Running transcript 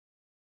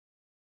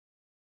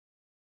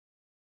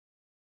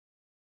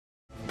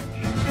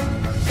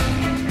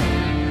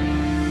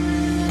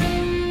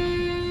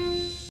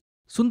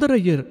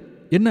சுந்தரையர்,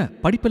 என்ன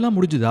படிப்பெல்லாம்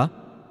முடிஞ்சுதா?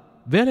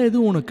 வேலை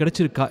எதுவும் உனக்கு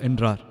கிடைச்சிருக்கா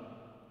என்றார்.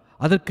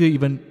 அதற்கு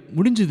இவன்,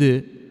 முடிஞ்சுது,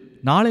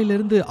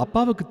 நாளையிலிருந்து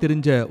அப்பாவுக்கு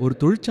தெரிஞ்ச ஒரு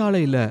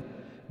தொழிற்சாலையில்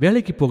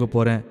வேலைக்கு போக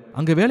போகிறேன்.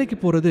 அங்கே வேலைக்கு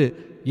போகிறது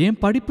என்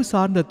படிப்பு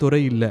சார்ந்த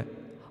துறை இல்லை.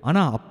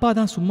 ஆனால் அப்பா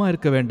தான் சும்மா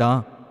இருக்க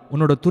வேண்டாம்,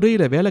 உன்னோட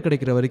துறையில் வேலை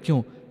கிடைக்கிற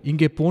வரைக்கும்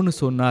இங்கே போன்னு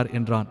சொன்னார்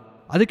என்றான்.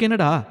 அதுக்கு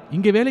என்னடா,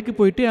 இங்கே வேலைக்கு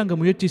போயிட்டே அங்கே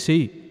முயற்சி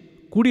செய்,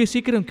 கூடிய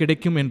சீக்கிரம்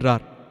கிடைக்கும்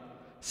என்றார்.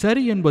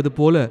 சரி என்பது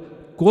போல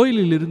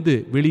கோயிலிலிருந்து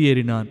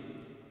வெளியேறினான்.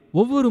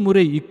 ஒவ்வொரு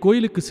முறை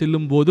இக்கோயிலுக்கு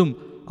செல்லும் போதும்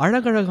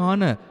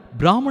அழகழகான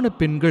பிராமண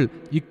பெண்கள்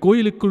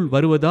இக்கோயிலுக்குள்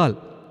வருவதால்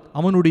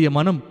அவனுடைய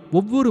மனம்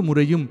ஒவ்வொரு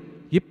முறையும்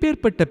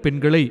எப்பேற்பட்ட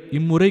பெண்களை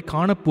இம்முறை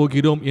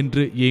காணப்போகிறோம்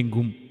என்று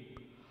ஏங்கும்.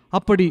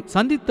 அப்படி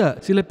சந்தித்த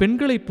சில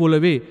பெண்களைப்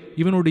போலவே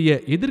இவனுடைய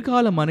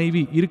எதிர்கால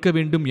மனைவி இருக்க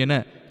வேண்டும் என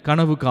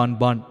கனவு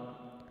காண்பான்.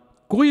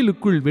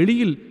 கோயிலுக்குள்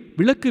வெளியில்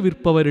விளக்கு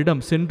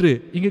விற்பவரிடம் சென்று,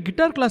 இங்கே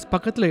கிட்டார் கிளாஸ்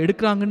பக்கத்தில்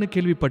எடுக்கிறாங்கன்னு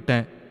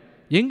கேள்விப்பட்டேன்,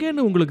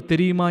 எங்கேன்னு உங்களுக்கு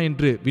தெரியுமா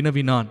என்று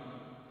வினவினான்.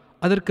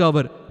 அதற்கு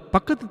அவர்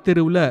பக்கத்து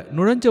தெருவில்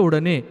நுழைஞ்ச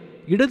உடனே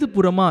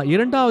இடதுபுறமா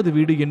 2வது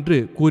வீடு என்று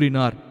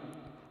கூறினார்.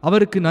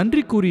 அவருக்கு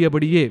நன்றி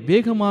கூறியபடியே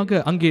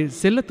வேகமாக அங்கே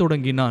செல்லத்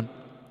தொடங்கினான்.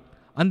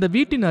 அந்த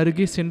வீட்டின்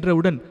அருகே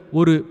சென்றவுடன்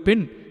ஒரு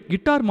பெண்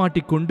கிட்டார்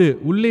மாட்டிக்கொண்டு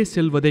உள்ளே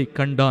செல்வதை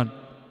கண்டான்.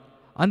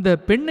 அந்த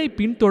பெண்ணை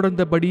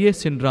பின்தொடர்ந்தபடியே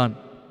சென்றான்.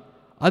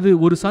 அது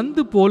ஒரு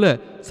சந்து போல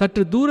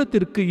சற்று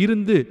தூரத்திற்கு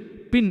இருந்து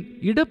பின்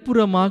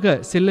இடப்புறமாக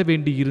செல்ல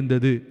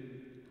வேண்டியிருந்தது.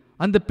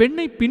 அந்த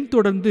பெண்ணை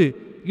பின்தொடர்ந்து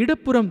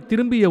இடப்புறம்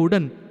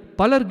திரும்பியவுடன்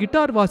பலர்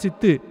கிட்டார்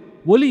வாசித்து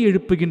ஒலி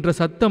எழுப்புகின்ற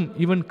சத்தம்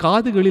இவன்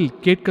காதுகளில்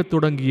கேட்கத்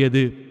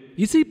தொடங்கியது.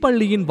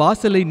 இசைப்பள்ளியின்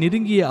வாசலை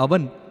நெருங்கிய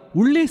அவன்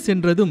உள்ளே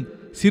சென்றதும்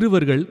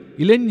சிறுவர்கள்,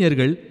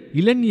 இளைஞர்கள்,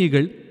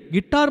 இளைஞிகள்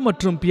கிட்டார்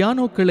மற்றும்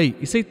பியானோக்களை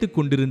இசைத்து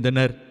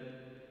கொண்டிருந்தனர்.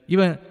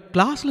 இவன்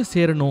கிளாஸ்ல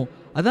சேரணும்,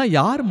 அதான்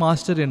யார்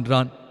மாஸ்டர்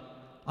என்றான்.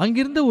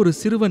 அங்கிருந்த ஒரு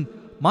சிறுவன்,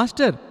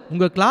 மாஸ்டர்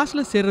உங்க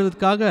கிளாஸ்ல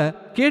சேர்றதுக்காக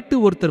கேட்டு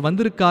ஒருத்தர்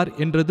வந்திருக்கார்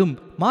என்றதும்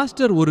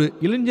மாஸ்டர் ஒரு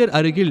இளைஞர்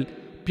அருகில்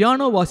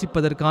பியானோ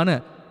வாசிப்பதற்கான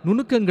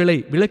நுணுக்கங்களை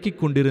விளக்கிக்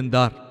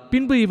கொண்டிருந்தார்.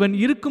 பின்பு இவன்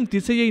இருக்கும்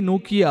திசையை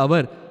நோக்கிய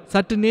அவர்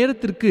சற்று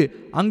நேரத்திற்கு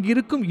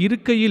அங்கிருக்கும்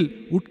இருக்கையில்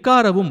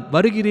உட்காரவும்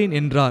வருகிறேன்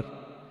என்றார்.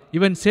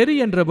 இவன் சரி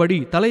என்றபடி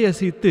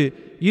தலையசைத்து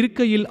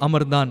இருக்கையில்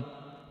அமர்ந்தான்.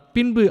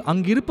 பின்பு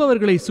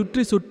அங்கிருப்பவர்களை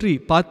சுற்றி சுற்றி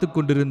பார்த்து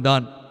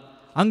கொண்டிருந்தான்.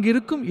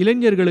 அங்கிருக்கும்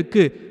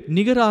இளைஞர்களுக்கு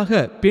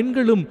நிகராக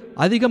பெண்களும்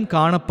அதிகம்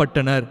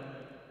காணப்பட்டனர்.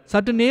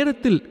 சற்று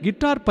நேரத்தில்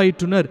கிட்டார்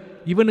பயிற்றுனர்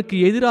இவனுக்கு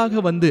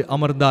எதிராக வந்து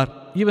அமர்ந்தார்.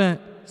 இவன்,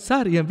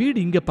 சார் என் வீடு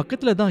இங்கே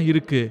பக்கத்தில் தான்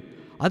இருக்கு,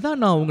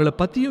 அதான் நான் உங்களை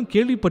பற்றியும்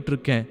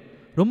கேள்விப்பட்டிருக்கேன்,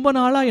 ரொம்ப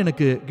நாளாக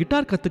எனக்கு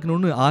கிட்டார்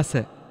கற்றுக்கணும்னு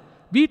ஆசை,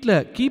 வீட்டில்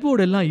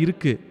கீபோர்டெல்லாம்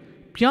இருக்குது,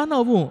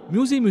 பியானோவும்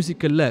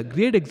மியூசிக்கலில்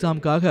கிரேட்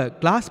எக்ஸாமுக்காக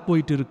கிளாஸ்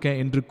போயிட்டு இருக்கேன்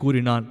என்று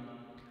கூறினான்.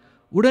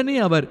 உடனே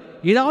அவர்,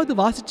 ஏதாவது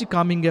வாசிச்சு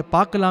காமிங்க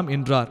பார்க்கலாம்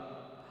என்றார்.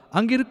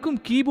 அங்கிருக்கும்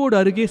கீபோர்டு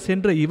அருகே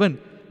சென்ற இவன்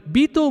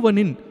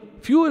பீத்தோவனின்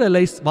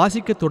ஃபியூரலைஸ்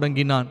வாசிக்க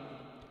தொடங்கினான்.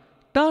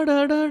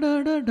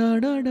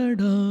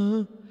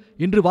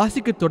 என்று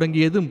வாசிக்க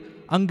தொடங்கியதும்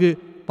அங்கு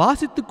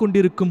வாசித்து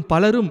கொண்டிருக்கும்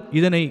பலரும்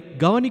இதனை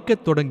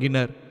கவனிக்கத்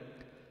தொடங்கினர்.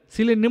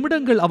 சில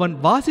நிமிடங்கள் அவன்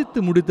வாசித்து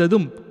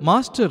முடித்ததும்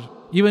மாஸ்டர்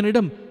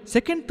இவனிடம்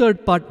செகண்ட்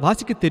தேர்ட் பார்ட்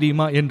வாசிக்க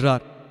தெரியுமா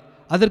என்றார்.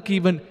 அதற்கு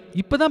இவன்,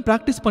 இப்பதான்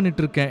பிராக்டிஸ்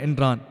பண்ணிட்டு இருக்கேன்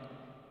என்றான்.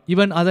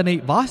 இவன் அதனை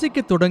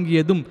வாசிக்க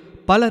தொடங்கியதும்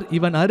பலர்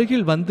இவன்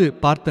அருகில் வந்து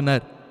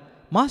பார்த்தனர்.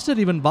 மாஸ்டர்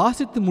இவன்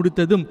வாசித்து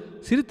முடித்ததும்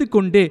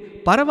சிரித்துக்கொண்டே,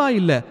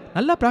 பரவாயில்லை,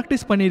 நல்லா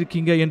பிராக்டிஸ்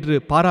பண்ணியிருக்கீங்க என்று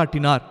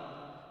பாராட்டினார்.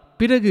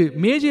 பிறகு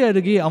மேஜை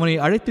அருகே அவனை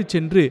அழைத்துச்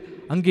சென்று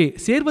அங்கே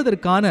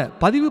சேர்வதற்கான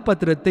பதிவு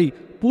பத்திரத்தை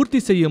பூர்த்தி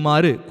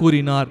செய்யுமாறு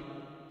கூறினார்.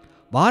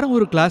 வாரம்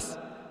ஒரு கிளாஸ்,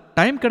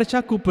 டைம் கிடைச்சா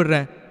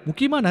கூப்பிடுறேன்,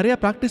 முக்கியமாக நிறையா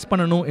பிராக்டிஸ்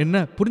பண்ணணும், என்ன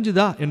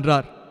புரிஞ்சுதா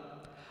என்றார்.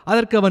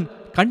 அதற்கு அவன்,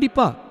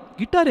 கண்டிப்பா,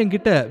 கிட்டார்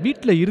என்கிட்ட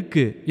வீட்டில்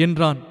இருக்கு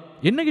என்றான்.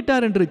 என்ன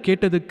கிட்டார் என்று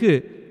கேட்டதுக்கு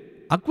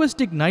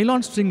அக்வஸ்டிக்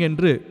நைலான் ஸ்ட்ரிங்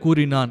என்று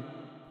கூறினான்.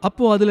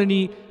 அப்போ அதில் நீ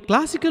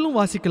கிளாசிக்கலும்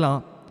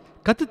வாசிக்கலாம்,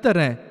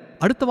 கற்றுத்தரேன்,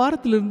 அடுத்த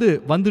வாரத்திலிருந்து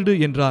வந்துடு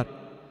என்றார்.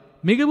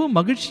 மிகவும்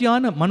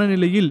மகிழ்ச்சியான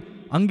மனநிலையில்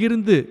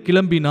அங்கிருந்து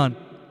கிளம்பினான்.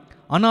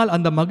 ஆனால்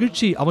அந்த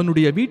மகிழ்ச்சி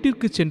அவனுடைய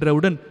வீட்டிற்கு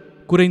சென்றவுடன்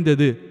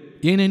குறைந்தது.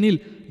 ஏனெனில்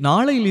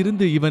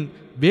நாளையிலிருந்து இவன்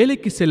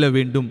வேலைக்கு செல்ல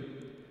வேண்டும்.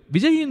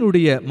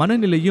 விஜயனுடைய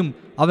மனநிலையும்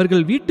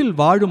அவர்கள் வீட்டில்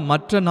வாழும்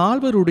மற்ற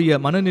 4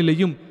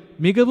 மனநிலையும்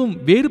மிகவும்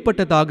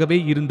வேறுபட்டதாகவே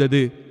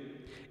இருந்தது.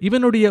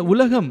 இவனுடைய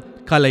உலகம்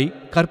கலை,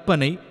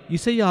 கற்பனை,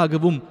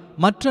 இசையாகவும்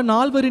மற்ற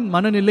 4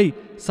 மனநிலை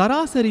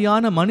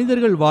சராசரியான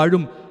மனிதர்கள்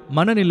வாழும்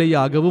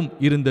மனநிலையாகவும்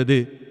இருந்தது.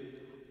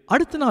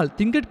 அடுத்த நாள்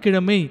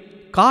திங்கட்கிழமை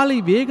காலை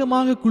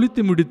வேகமாக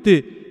குளித்து முடித்து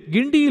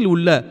கிண்டியில்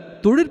உள்ள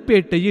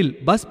தொழிற்பேட்டையில்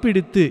பஸ்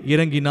பிடித்து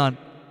இறங்கினான்.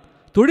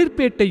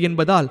 தொழிற்பேட்டை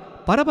என்பதால்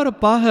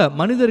பரபரப்பாக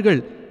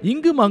மனிதர்கள்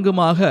இங்கும்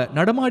அங்குமாக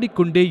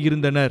நடமாடிக்கொண்டே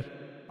இருந்தனர்.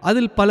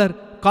 அதில் பலர்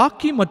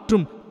காக்கி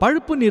மற்றும்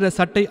பழுப்பு நிற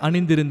சட்டை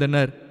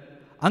அணிந்திருந்தனர்.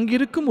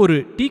 அங்கிருக்கும் ஒரு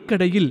டீ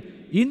கடையில்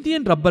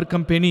இந்தியன் ரப்பர்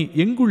கம்பெனி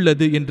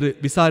எங்குள்ளது என்று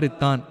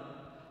விசாரித்தான்.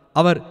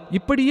 அவர்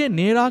இப்படியே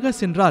நேராக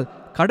சென்றால்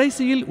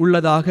கடைசியில்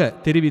உள்ளதாக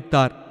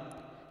தெரிவித்தார்.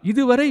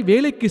 இதுவரை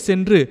வேலைக்கு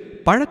சென்று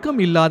பழக்கம்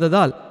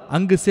இல்லாததால்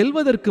அங்கு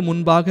செல்வதற்கு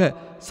முன்பாக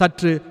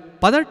சற்று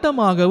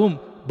பதட்டமாகவும்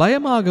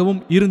பயமாகவும்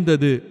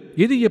இருந்தது.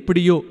 எது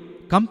எப்படியோ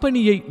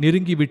கம்பெனியை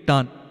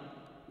நெருங்கிவிட்டான்.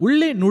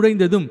 உள்ளே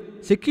நுழைந்ததும்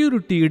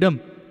செக்யூரிட்டியிடம்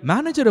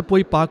மேனேஜரை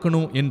போய்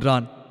பார்க்கணும்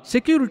என்றான்.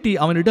 செக்யூரிட்டி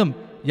அவனிடம்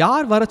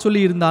யார் வர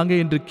சொல்லி இருந்தாங்க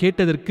என்று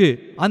கேட்டதற்கு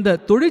அந்த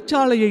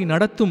தொழிற்சாலையை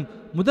நடத்தும்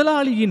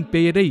முதலாளியின்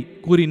பெயரை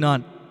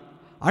கூறினான்.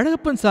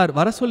 அழகப்பன் சார்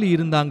வர சொல்லி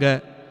இருந்தாங்க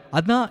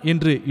அதான்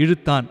என்று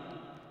இழுத்தான்.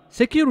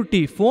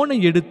 செக்யூரிட்டி போனை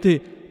எடுத்து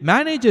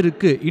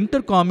மேனேஜருக்கு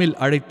இன்டர்காமில்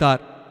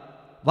அழைத்தார்.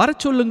 வர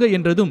சொல்லுங்க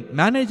என்றதும்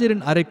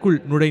மேனேஜரின் அறைக்குள்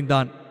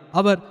நுழைந்தான்.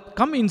 அவர்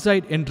கம்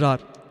இன்சைட்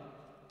என்றார்.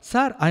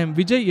 சார் ஐ எம்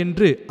விஜய்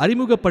என்று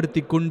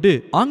அறிமுகப்படுத்தி கொண்டு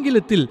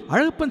ஆங்கிலத்தில்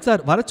அழகப்பன்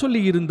சார் வர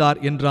சொல்லி இருந்தார்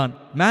என்றான்.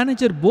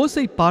 மேனேஜர்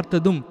போஸை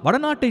பார்த்ததும்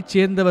வடநாட்டைச்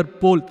சேர்ந்தவர்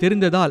போல்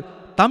தெரிந்ததால்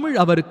தமிழ்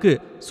அவருக்கு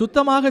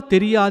சுத்தமாக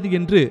தெரியாது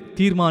என்று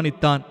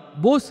தீர்மானித்தான்.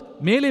 போஸ்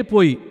மேலே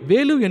போய்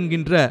வேலு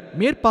என்கின்ற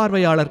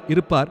மேற்பார்வையாளர்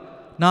இருப்பார்,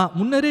 நான்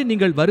முன்னரே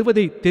நீங்கள்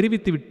வருவதை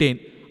தெரிவித்து விட்டேன்,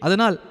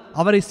 அதனால்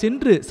அவரை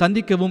சென்று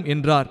சந்திக்கவும்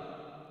என்றார்.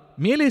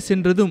 மேலே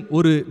சென்றதும்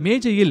ஒரு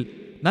மேஜையில்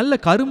நல்ல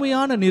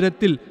கருமையான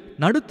நிறத்தில்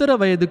நடுத்தர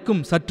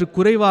வயதுக்கும் சற்று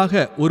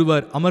குறைவாக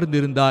ஒருவர்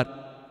அமர்ந்திருந்தார்.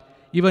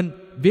 இவன்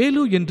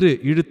வேலு என்று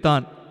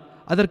இழுத்தான்.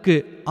 அதற்கு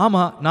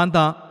ஆமா நான்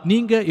தான்,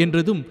 நீங்க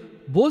என்றதும்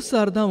போஸ்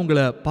சார் தான்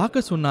உங்களை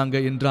பார்க்க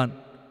சொன்னாங்க என்றான்.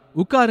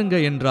 உட்காருங்க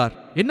என்றார்.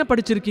 என்ன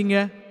படிச்சிருக்கீங்க?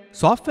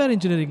 சாஃப்ட்வேர்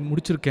இன்ஜினியரிங்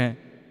முடிச்சிருக்கேன்.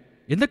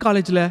 எந்த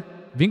காலேஜில்?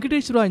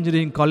 வெங்கடேஸ்வரா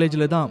இன்ஜினியரிங்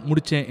காலேஜில் தான்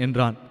முடித்தேன்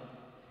என்றான்.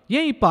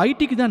 ஏன் இப்போ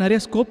ஐடிக்கு தான் நிறைய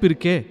ஸ்கோப்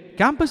இருக்கே,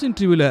 கேம்பஸ்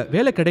இன்டர்வியூவில்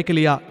வேலை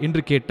கிடைக்கலையா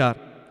என்று கேட்டார்.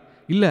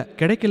 இல்லை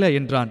கிடைக்கல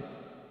என்றான்.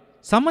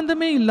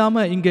 சம்பந்தமே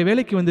இல்லாமல் இங்கே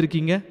வேலைக்கு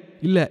வந்திருக்கீங்க?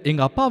 இல்லை,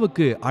 எங்கள்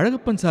அப்பாவுக்கு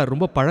அழகப்பன் சார்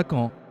ரொம்ப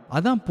பழக்கம்,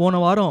 அதான் போன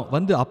வாரம்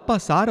வந்து அப்பா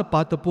சாரை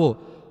பார்த்தப்போ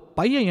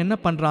பையன் என்ன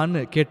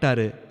பண்ணுறான்னு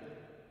கேட்டார்.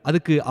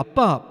 அதுக்கு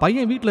அப்பா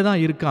பையன் வீட்டில்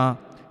தான் இருக்கான்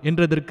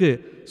என்றதற்கு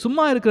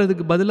சும்மா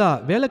இருக்கிறதுக்கு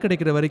பதிலாக வேலை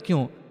கிடைக்கிற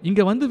வரைக்கும்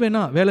இங்கே வந்து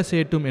வேணா வேலை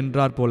செய்யட்டும்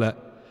என்றார் போல.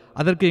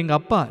 அதற்கு எங்கள்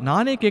அப்பா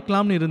நானே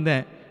கேட்கலாம்னு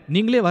இருந்தேன்,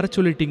 நீங்களே வர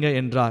சொல்லிட்டீங்க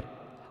என்றார்.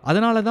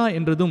 அதனால தான்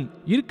என்றதும்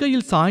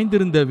இருக்கையில்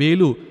சாய்ந்திருந்த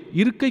வேலு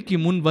இருக்கைக்கு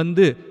முன்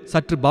வந்து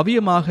சற்று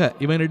பவ்யமாக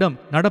இவனிடம்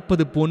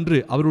நடப்பது போன்று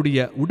அவருடைய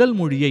உடல்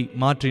மொழியை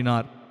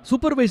மாற்றினார்.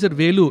 சூப்பர்வைசர்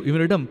வேலு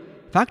இவனிடம்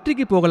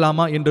ஃபேக்டரிக்கு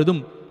போகலாமா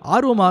என்றதும்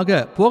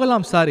ஆர்வமாக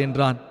போகலாம் சார்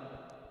என்றான்.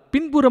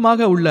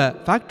 பின்புறமாக உள்ள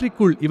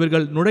ஃபேக்டரிக்குள்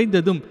இவர்கள்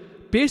நுழைந்ததும்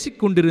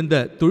பேசிக்கொண்டிருந்த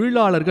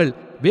தொழிலாளர்கள்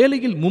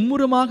வேலையில்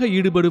மும்முரமாக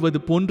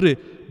ஈடுபடுவது போன்று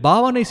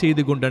பாவனை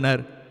செய்து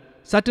கொண்டனர்.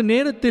 சற்று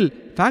நேரத்தில்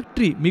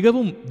ஃபேக்டரி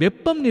மிகவும்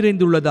வெப்பம்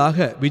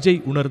நிறைந்துள்ளதாக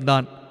விஜய்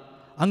உணர்ந்தான்.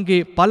 அங்கே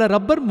பல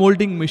ரப்பர்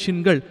மோல்டிங்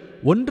மிஷின்கள்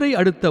ஒன்றை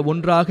அடுத்த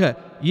ஒன்றாக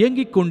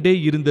இயங்கிக் கொண்டே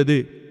இருந்தது.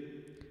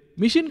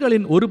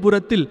 மிஷின்களின் ஒரு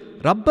புறத்தில்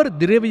ரப்பர்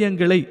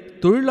திரவியங்களை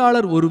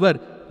தொழிலாளர்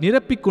ஒருவர்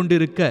நிரப்பிக்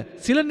கொண்டிருக்க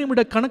சில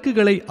நிமிட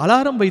கணக்குகளை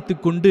அலாரம்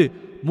வைத்துக்கொண்டு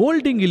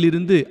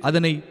மோல்டிங்கிலிருந்து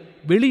அதனை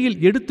வெளியில்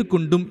எடுத்து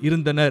கொண்டும்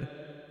இருந்தனர்.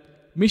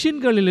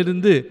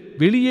 மிஷின்களிலிருந்து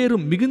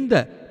வெளியேறும் மிகுந்த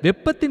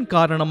வெப்பத்தின்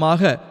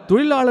காரணமாக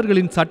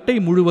தொழிலாளர்களின் சட்டை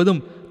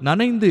முழுவதும்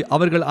நனைந்து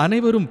அவர்கள்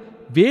அனைவரும்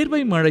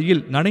வேர்வை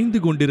மழையில் நனைந்து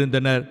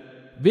கொண்டிருந்தனர்.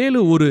 வேலு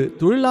ஒரு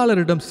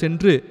தொழிலாளரிடம்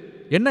சென்று,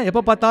 என்ன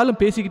எப்போ பார்த்தாலும்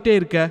பேசிக்கிட்டே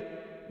இருக்க,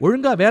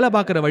 ஒழுங்கா வேலை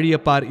பார்க்குற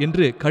வழியப்பார்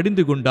என்று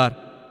கடிந்து கொண்டார்.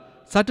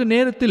 சற்று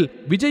நேரத்தில்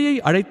விஜயை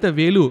அழைத்த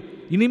வேலு,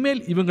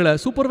 இனிமேல் இவங்களை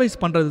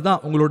சூப்பர்வைஸ் பண்ணுறது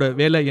தான் உங்களோட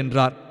வேலை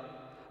என்றார்.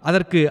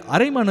 அதற்கு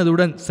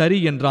அரைமனதுடன் சரி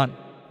என்றான்.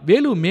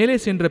 வேலு மேலே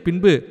சென்ற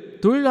பின்பு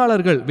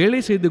தொழிலாளர்கள் வேலை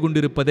செய்து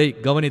கொண்டிருப்பதை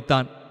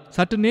கவனித்தான்.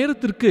 சற்று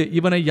நேரத்திற்கு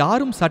இவனை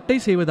யாரும் சட்டை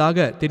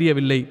செய்வதாக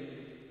தெரியவில்லை.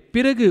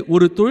 பிறகு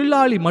ஒரு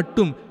தொழிலாளி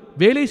மட்டும்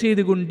வேலை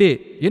செய்து கொண்டே,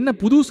 என்ன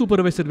புது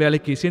சூப்பர்வைசர்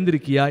வேலைக்கு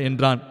சேர்ந்திருக்கியா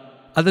என்றான்.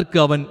 அதற்கு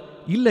அவன்,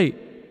 இல்லை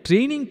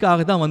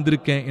ட்ரெயினிங்காக தான்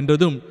வந்திருக்கேன்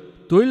என்றதும்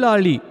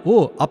தொழிலாளி, ஓ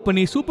அப்ப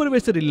நீ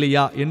சூப்பர்வைசர்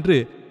இல்லையா என்று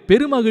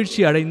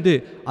பெருமகிழ்ச்சி அடைந்து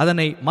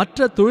அதனை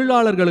மற்ற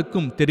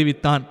தொழிலாளர்களுக்கும்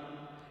தெரிவித்தான்.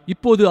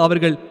 இப்போது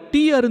அவர்கள்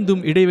டீ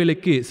அருந்தும்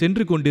இடைவேளைக்கு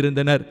சென்று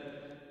கொண்டிருந்தனர்.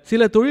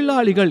 சில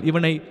தொழிலாளிகள்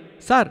இவனை,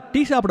 சார்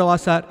டீ சாப்பிடவா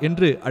சார்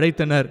என்று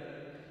அழைத்தனர்.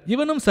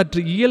 இவனும்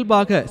சற்று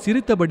இயல்பாக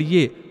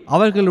சிரித்தபடியே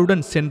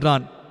அவர்களுடன்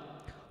சென்றான்.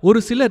 ஒரு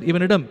சிலர்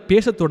இவனிடம்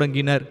பேசத்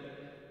தொடங்கினர்.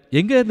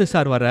 எங்கே இருந்து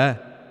சார் வர?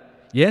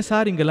 ஏன்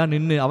சார் இங்கெல்லாம்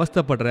நின்று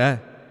அவஸ்தைப்படுற?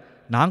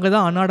 நாங்கள்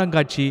தான்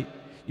அன்னாடங்காட்சி,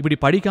 இப்படி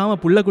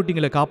படிக்காமல் புள்ள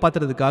குட்டிங்களை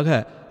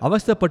காப்பாற்றுறதுக்காக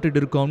அவஸ்தைப்பட்டுட்டு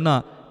இருக்கோம்னா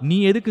நீ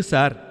எதுக்கு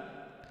சார்?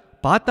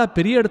 பார்த்தா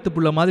பெரிய இடத்து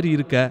புள்ள மாதிரி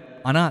இருக்க,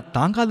 ஆனால்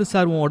தாங்காது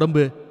சார் உன்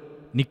உடம்பு,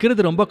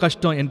 நிற்கிறது ரொம்ப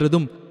கஷ்டம்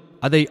என்றதும்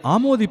அதை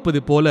ஆமோதிப்பது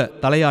போல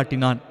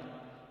தலையாட்டினான்.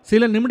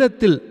 சில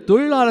நிமிடத்தில்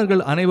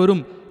தொழிலாளர்கள்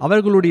அனைவரும்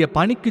அவர்களுடைய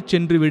பணிக்கு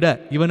சென்றுவிட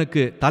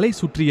இவனுக்கு தலை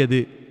சுற்றியது.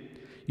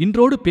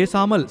 இன்றோடு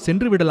பேசாமல்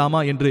சென்று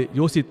விடலாமா என்று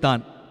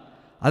யோசித்தான்.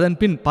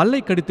 அதன்பின்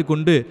பல்லை கடித்து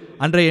கொண்டு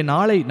அன்றைய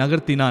நாளை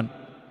நகர்த்தினான்.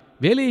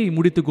 வேலையை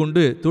முடித்து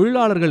கொண்டு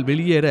தொழிலாளர்கள்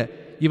வெளியேற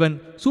இவன்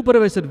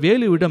சூப்பர்வைசர்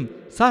வேலுவிடம்,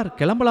 சார்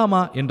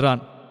கிளம்பலாமா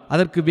என்றான்.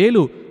 அதற்கு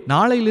வேலு,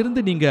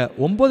 நாளையிலிருந்து நீங்க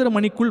 9:30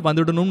 மணிக்குள்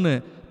வந்துடணும்னு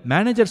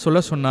மேனேஜர் சொல்ல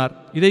சொன்னார்.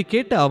 இதை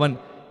கேட்ட அவன்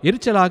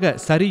எரிச்சலாக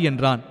சரி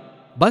என்றான்.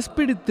 பஸ்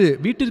பிடித்து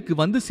வீட்டிற்கு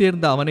வந்து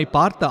சேர்ந்த அவனை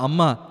பார்த்த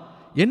அம்மா,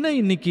 என்ன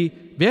இன்னைக்கு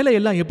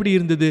வேலையெல்லாம் எப்படி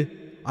இருந்தது,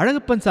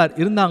 அழகப்பன் சார்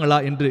இருந்தாங்களா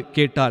என்று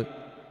கேட்டாள்.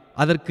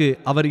 அதற்கு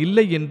அவர்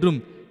இல்லை என்றும்,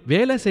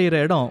 வேலை செய்கிற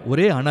இடம்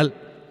ஒரே அனல்,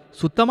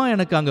 சுத்தமாக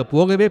எனக்கு அங்கே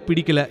போகவே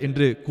பிடிக்கல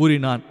என்று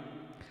கூறினான்.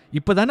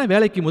 இப்போதானே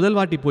வேலைக்கு முதல்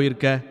வாட்டி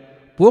போயிருக்க,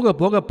 போக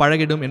போக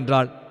பழகிடும்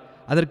என்றாள்.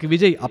 அதற்கு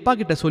விஜய், அப்பா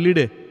கிட்ட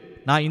சொல்லிடு,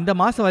 நான் இந்த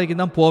மாதம்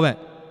வரைக்கும் தான் போவேன்,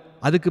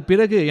 அதுக்கு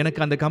பிறகு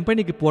எனக்கு அந்த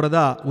கம்பெனிக்கு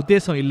போகிறதா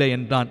உத்தேசம் இல்லை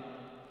என்றான்.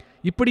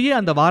 இப்படியே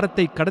அந்த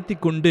வாரத்தை கடத்தி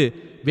கொண்டு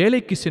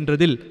வேலைக்கு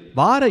சென்றதில்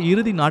வார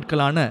இறுதி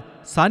நாட்களான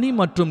சனி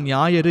மற்றும்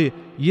ஞாயிறு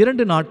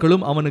 2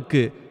 நாட்களும்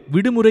அவனுக்கு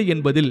விடுமுறை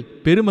என்பதில்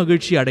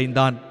பெருமகிழ்ச்சி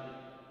அடைந்தான்.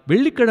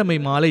 வெள்ளிக்கிழமை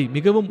மாலை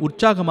மிகவும்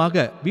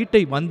உற்சாகமாக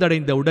வீட்டை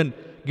வந்தடைந்தவுடன்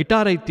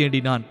கிட்டாரை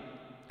தேடினான்.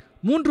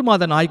 3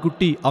 மாத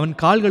நாய்க்குட்டி அவன்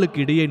கால்களுக்கு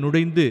இடையே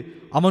நுழைந்து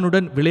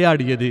அவனுடன்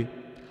விளையாடியது.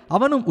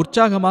 அவனும்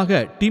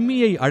உற்சாகமாக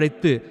டிம்மியை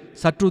அழைத்து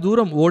சற்று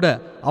தூரம் ஓட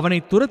அவனை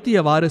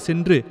துரத்தியவாறு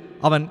சென்று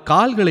அவன்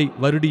கால்களை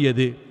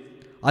வருடியது.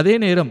 அதே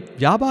நேரம்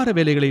வியாபார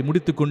வேலைகளை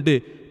முடித்துக்கொண்டு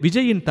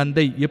விஜயின்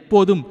தந்தை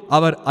எப்போதும்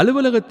அவர்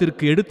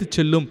அலுவலகத்திற்கு எடுத்துச்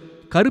செல்லும்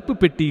கருப்பு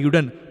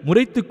பெட்டியுடன்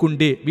முறைத்து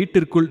கொண்டே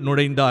வீட்டிற்குள்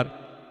நுழைந்தார்.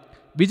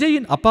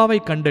 விஜயின் அப்பாவை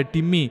கண்ட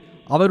டிம்மி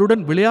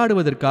அவருடன்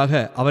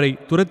விளையாடுவதற்காக அவரை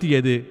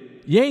துரத்தியது.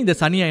 ஏன் இந்த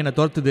சனியா என்னை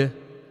துரத்துது?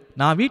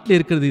 நான் வீட்டில்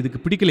இருக்கிறது இதுக்கு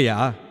பிடிக்கலையா?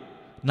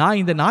 நான்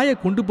இந்த நாயை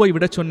கொண்டு போய்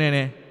விட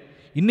சொன்னேனே,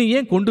 இன்னும்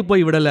ஏன் கொண்டு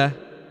போய் விடல?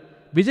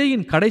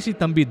 விஜயின் கடைசி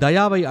தம்பி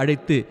தயாவை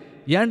அழைத்து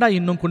ஏண்டா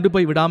இன்னும் கொண்டு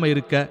போய் விடாம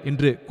இருக்க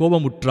என்று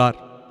கோபமுற்றார்.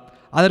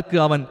 அதற்கு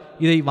அவன்,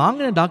 இதை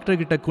வாங்கின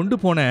டாக்டர்கிட்ட கொண்டு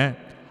போனேன்,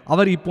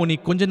 அவர் இப்போ நீ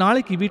கொஞ்ச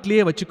நாளைக்கு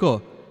வீட்டிலேயே வச்சுக்கோ,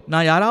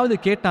 நான் யாராவது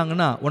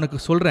கேட்டாங்கன்னா உனக்கு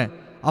சொல்கிறேன்,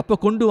 அப்போ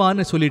கொண்டு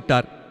வான்னு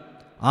சொல்லிட்டார்.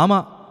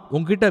 ஆமாம்,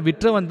 உங்ககிட்ட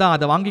விற்றவன் தான்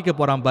அதை வாங்கிக்க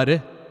போகிறான் பாரு,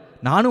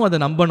 நானும் அதை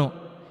நம்பணும்,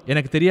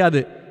 எனக்கு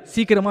தெரியாது,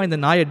 சீக்கிரமாக இந்த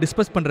நாயை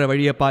டிஸ்பஸ் பண்ணுற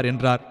வழியை பார்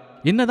என்றார்.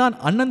 என்னதான்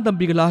அண்ணன்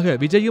தம்பிகளாக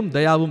விஜயும்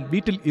தயாவும்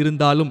வீட்டில்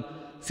இருந்தாலும்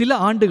சில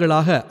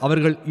ஆண்டுகளாக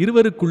அவர்கள்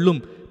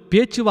இருவருக்குள்ளும்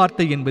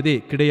பேச்சுவார்த்தை என்பதே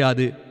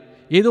கிடையாது.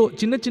 ஏதோ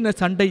சின்ன சின்ன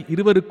சண்டை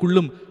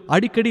இருவருக்குள்ளும்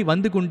அடிக்கடி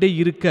வந்து கொண்டே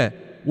இருக்க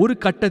ஒரு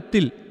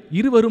கட்டத்தில்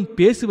இருவரும்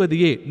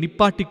பேசுவதையே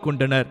நிப்பாட்டிக்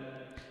கொண்டனர்.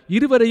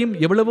 இருவரையும்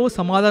எவ்வளவோ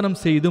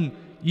சமாதானம் செய்தும்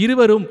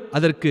இருவரும்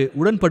அதற்கு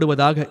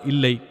உடன்படுவதாக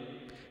இல்லை.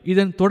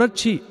 இதன்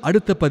தொடர்ச்சி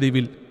அடுத்த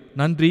பதிவில்.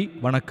 நன்றி,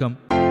 வணக்கம்.